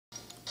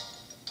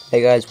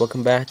Hey guys,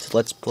 welcome back to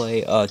Let's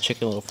Play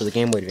Chicken Little for the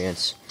Game Boy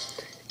Advance.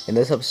 In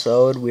this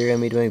episode, we're going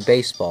to be doing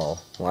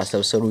baseball. Last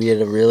episode, we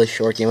did a really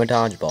short game of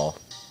dodgeball.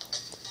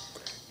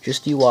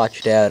 Just you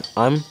watch, Dad.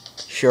 I'm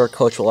sure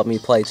Coach will let me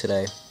play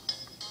today.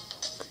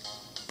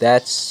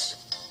 That's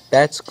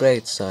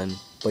great, son.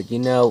 But you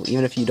know,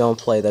 even if you don't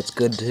play, that's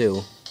good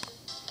too.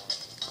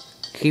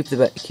 Keeping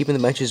the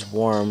benches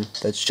warm,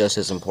 that's just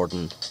as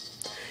important.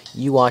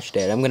 You watch,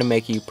 Dad. I'm going to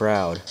make you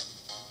proud.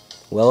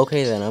 Well,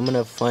 okay then, I'm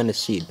gonna find a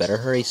seat. Better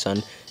hurry,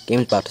 son.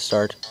 Game's about to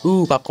start.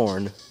 Ooh,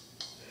 popcorn.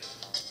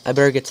 I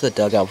better get to the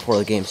dugout before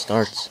the game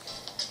starts.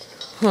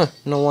 Huh,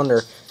 no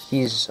wonder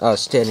he's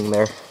standing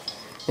there.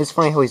 It's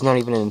funny how he's not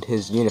even in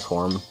his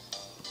uniform.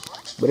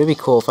 But it'd be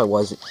cool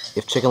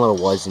if Chicken Little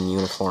was in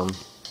uniform.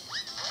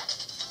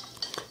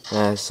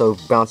 So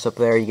bounce up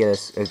there, you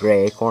get a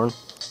gray acorn.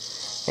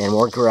 And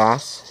more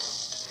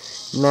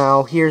grass.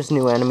 Now, here's a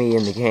new enemy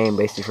in the game,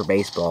 basically for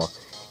baseball.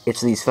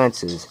 It's these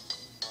fences.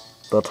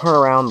 They'll turn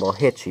around, they'll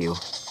hit you.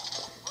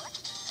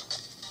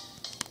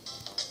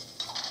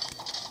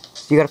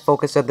 So you gotta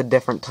focus at the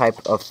different type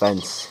of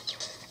fence.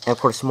 And of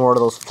course, more of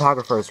those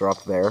photographers are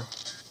up there.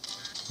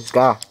 Just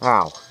ow,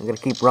 I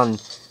gotta keep running.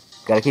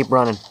 Gotta keep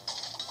running.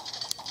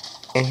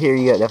 And here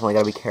you definitely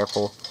gotta be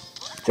careful.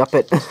 Jump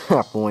it.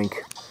 Boink.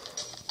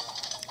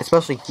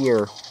 Especially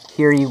here.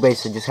 Here you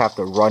basically just have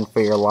to run for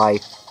your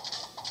life.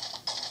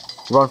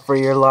 Run for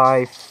your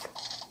life.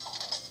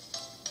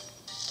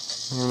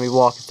 And we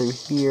walk through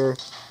here.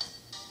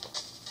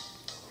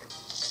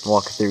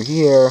 Walk through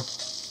here.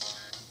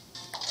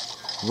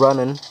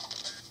 Running.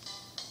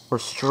 Or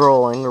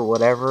strolling or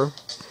whatever.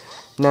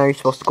 Now you're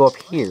supposed to go up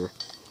here.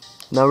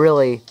 Now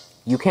really,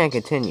 you can't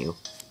continue.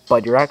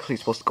 But you're actually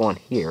supposed to go on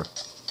here.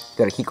 You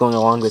gotta keep going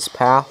along this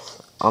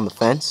path on the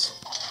fence.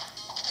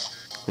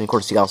 And of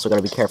course you also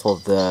gotta be careful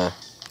of the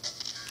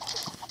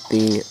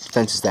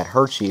fences that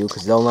hurt you,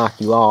 because they'll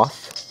knock you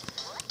off.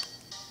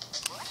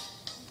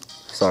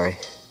 Sorry.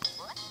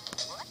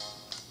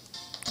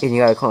 And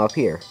you gotta come up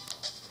here.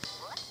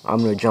 I'm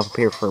gonna jump up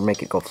here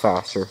make it go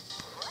faster.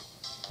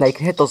 Now you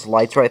can hit those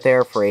lights right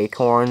there for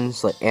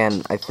acorns,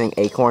 and I think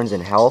acorns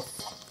and health.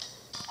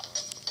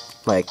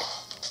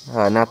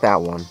 Not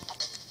that one.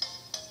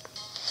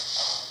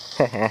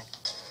 Heh.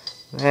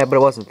 But it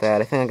wasn't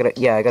that. I think I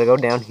gotta go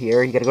down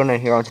here. You gotta go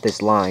down here onto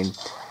this line.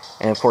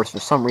 And of course,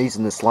 for some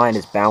reason, this line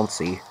is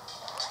bouncy.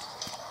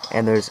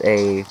 And there's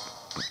a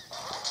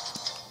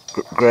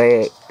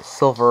gray,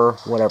 silver,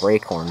 whatever,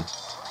 acorn.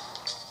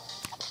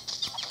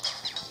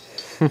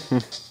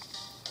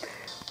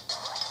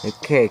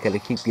 Okay, gotta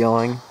keep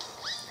going.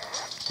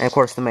 And of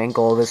course, the main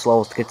goal of this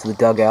level is to get to the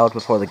dugout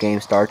before the game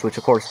starts, which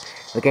of course,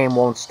 the game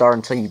won't start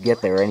until you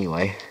get there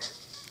anyway.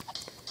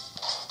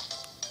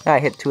 I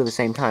hit two at the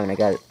same time, and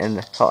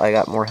I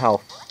got more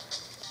health.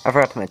 I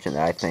forgot to mention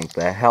that, I think.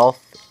 The health,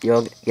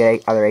 you'll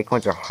get either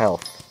acorns or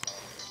health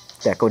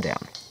that go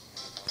down.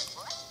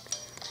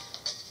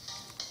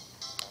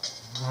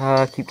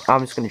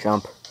 I'm just gonna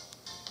jump.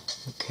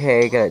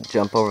 Okay, gotta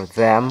jump over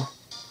them.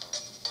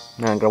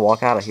 Now I'm gonna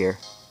walk out of here.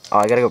 Oh,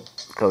 I gotta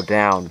go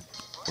down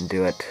and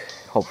do it.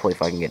 Hopefully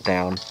if I can get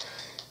down.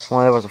 If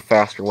only there was a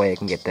faster way I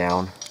can get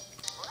down.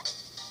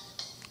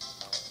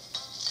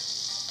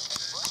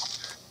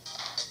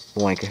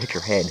 Boy, I could hit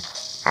your head.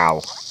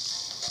 Ow.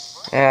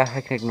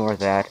 I can ignore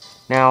that.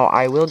 Now,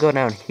 I will go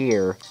down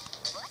here.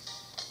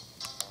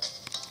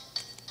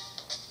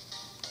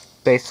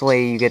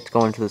 Basically, you get to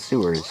go into the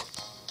sewers.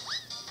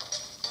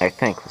 I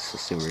think this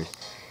is sewers.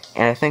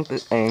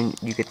 And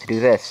you get to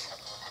do this.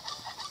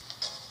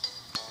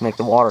 Make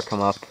the water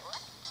come up.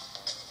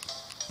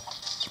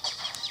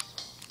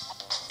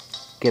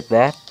 Get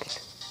that.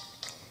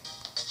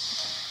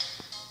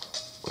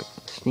 Wait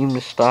for the steam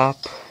to stop.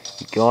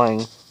 Keep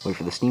going. Wait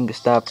for the steam to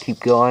stop. Keep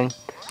going.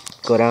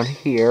 Go down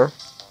here.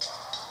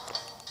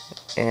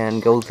 And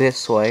go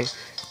this way.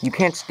 You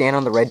can't stand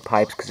on the red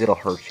pipes because it'll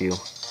hurt you.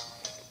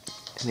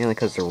 Mainly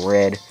because they're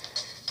red.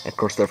 And of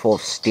course, they're full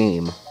of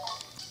steam.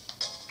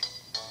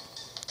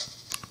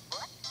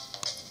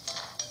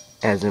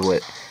 As it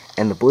would.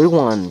 And the blue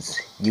ones,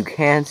 you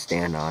can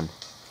stand on.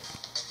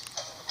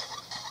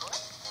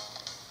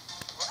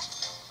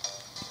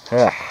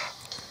 Ugh.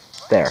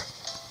 There.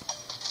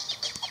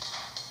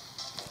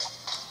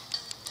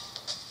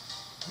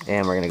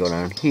 And we're gonna go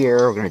down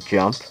here, we're gonna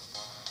jump.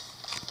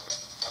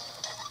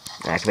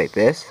 Activate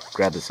this,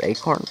 grab this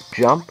acorn,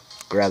 jump,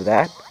 grab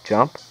that,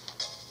 jump.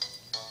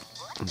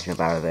 And jump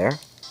out of there.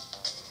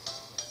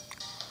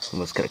 I'm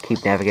just gonna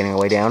keep navigating our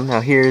way down. Now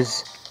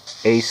here's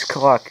Ace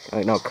Cluck.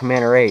 No,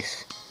 Commander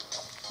Ace.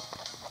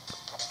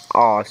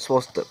 Oh, it's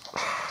supposed to...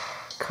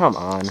 Come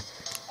on.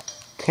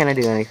 Can't I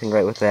do anything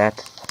right with that?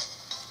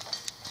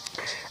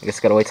 I guess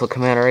I gotta wait till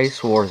Commander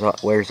Ace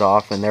wears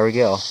off, and there we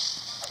go.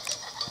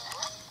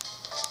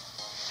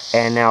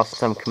 And now,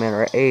 since I'm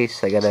Commander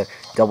Ace, I gotta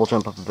double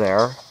jump up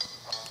there.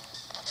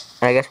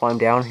 And I guess why I'm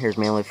down here is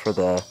mainly for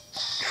the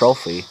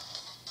trophy.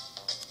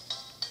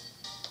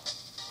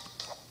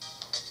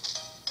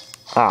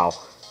 Ow.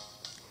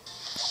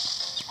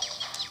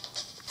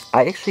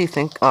 I actually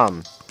think,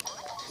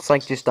 It's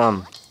like just,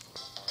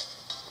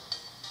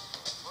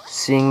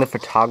 seeing the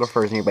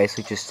photographers, and you're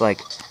basically just,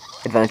 like,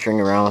 adventuring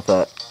around with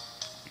a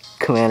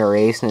Commander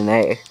Ace, and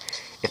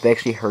if they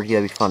actually heard you,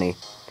 that'd be funny.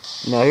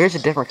 Now, here's a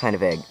different kind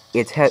of egg.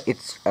 It's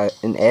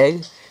an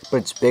egg, but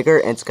it's bigger,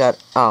 and it's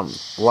got,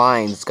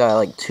 lines. It's got,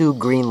 like, 2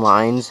 green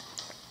lines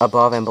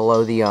above and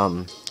below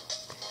the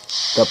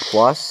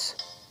plus.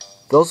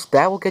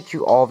 That will get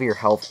you all of your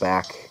health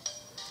back.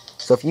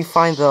 So if you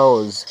find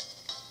those,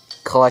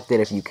 collect it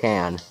if you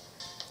can.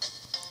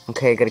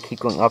 Okay, gotta keep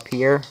going up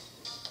here.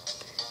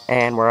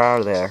 And we're out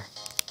of there.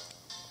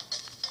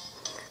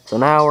 So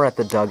now we're at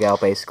the dugout,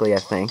 basically, I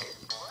think.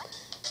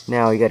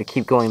 Now you gotta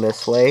keep going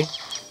this way.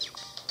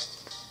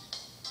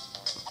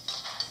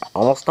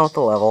 Almost done with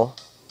the level.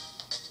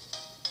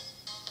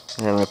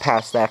 And I'm gonna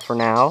pass that for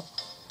now.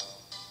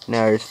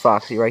 Now there's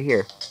Foxy right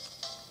here.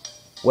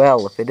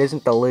 Well, if it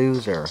isn't the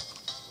loser.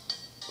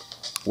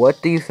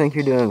 What do you think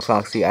you're doing,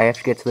 Foxy? I have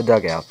to get to the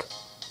dugout.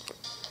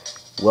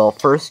 Well,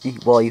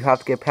 you have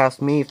to get past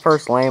me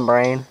first, lame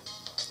brain.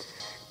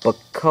 But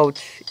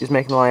Coach is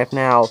making the lineup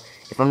now.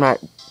 If I'm not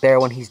there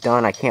when he's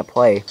done, I can't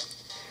play.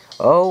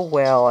 Oh,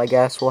 well, I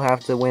guess we'll have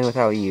to win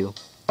without you.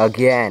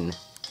 Again.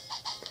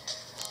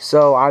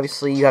 So,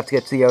 obviously, you have to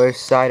get to the other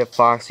side of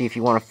Foxy if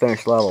you want to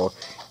finish level.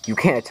 You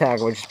can't attack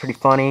her, which is pretty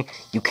funny.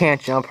 You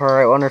can't jump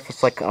her. I wonder if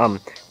it's like,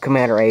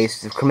 Commander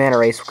Ace. If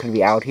Commander Ace could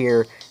be out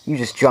here, you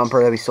just jump her.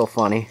 That'd be so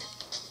funny.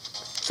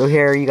 So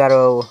here, you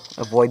gotta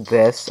avoid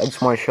this. I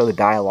just want to show the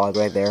dialogue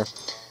right there.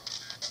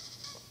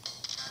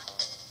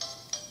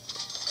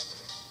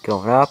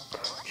 Going up,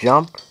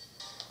 jump.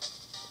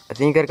 I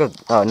think you gotta go,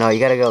 oh no, you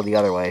gotta go the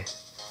other way.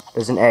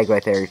 There's an egg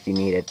right there if you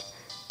need it,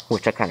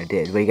 which I kinda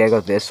did, but you gotta go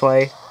this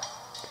way.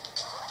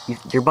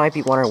 You might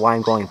be wondering why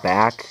I'm going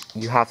back.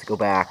 You have to go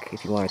back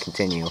if you want to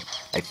continue,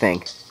 I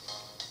think.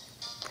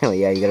 Anyway,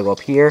 yeah, you gotta go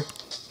up here.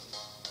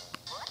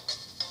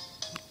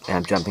 And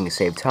I'm jumping to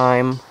save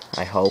time,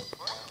 I hope.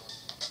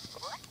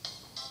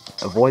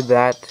 Avoid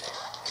that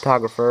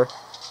photographer.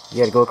 You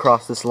gotta go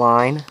across this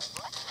line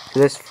to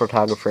this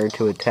photographer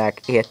to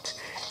attack it.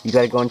 You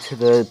gotta go into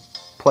the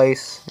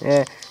place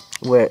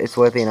where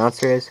the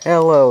announcer is.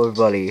 Hello,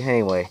 everybody.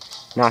 Anyway,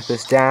 knock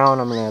this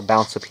down. I'm gonna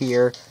bounce up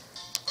here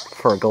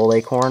for a gold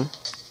acorn.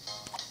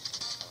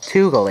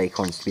 2 gold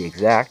acorns to be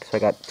exact. So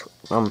I got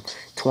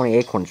 20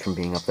 acorns from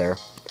being up there.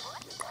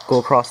 Go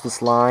across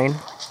this line,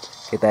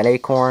 get that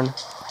acorn,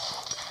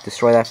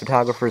 destroy that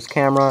photographer's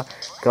camera,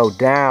 go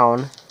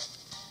down,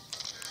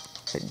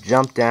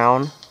 jump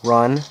down,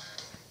 run.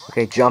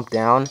 Okay, jump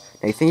down.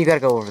 Now you think you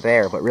gotta go over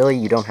there, but really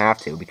you don't have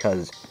to,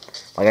 because,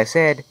 like I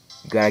said,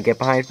 you gotta get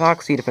behind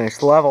Foxy to finish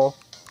the level.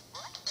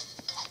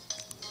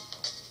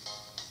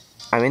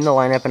 I'm in the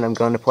lineup and I'm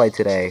going to play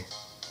today.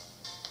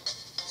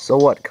 So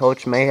what,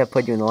 Coach may have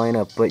put you in the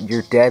lineup, but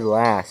you're dead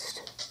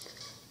last.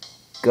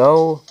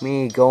 Go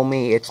me,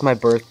 it's my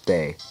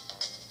birthday.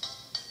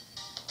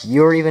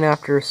 You're even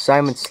after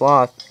Simon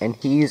Sloth, and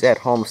he's at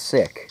home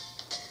sick.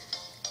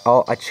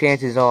 A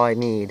chance is all I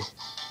need.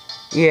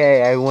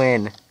 Yay, I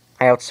win.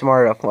 I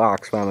outsmarted a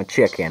fox, but I'm a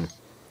chicken.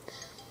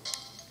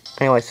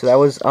 Anyway, so that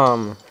was,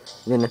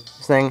 the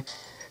thing.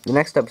 The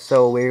next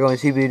episode, we're going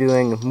to be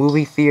doing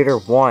Movie Theater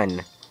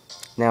 1.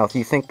 Now, if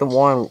you think the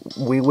 1,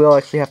 we will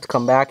actually have to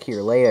come back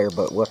here later,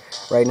 but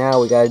right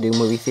now we gotta do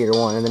Movie Theater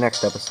 1 in the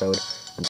next episode.